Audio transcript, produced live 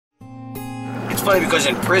it's funny because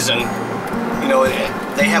in prison, you know,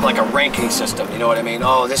 they have like a ranking system, you know what I mean?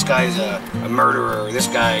 Oh, this guy's a murderer, or this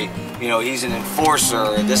guy, you know, he's an enforcer,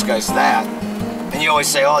 or this guy's that. And you always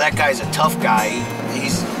say, oh, that guy's a tough guy,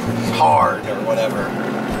 he's hard, or whatever.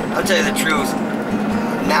 I'll tell you the truth,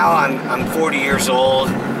 now I'm 40 years old,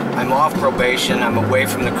 I'm off probation, I'm away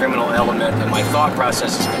from the criminal element, and my thought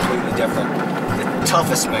process is completely different. The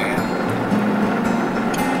toughest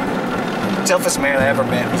man I ever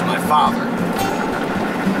met was my father.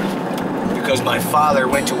 Because my father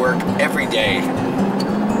went to work every day.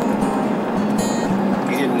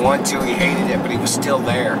 He didn't want to, he hated it, but he was still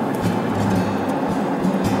there.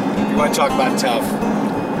 You want to talk about tough?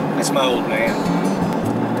 That's my old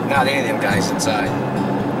man. Not any of them guys inside.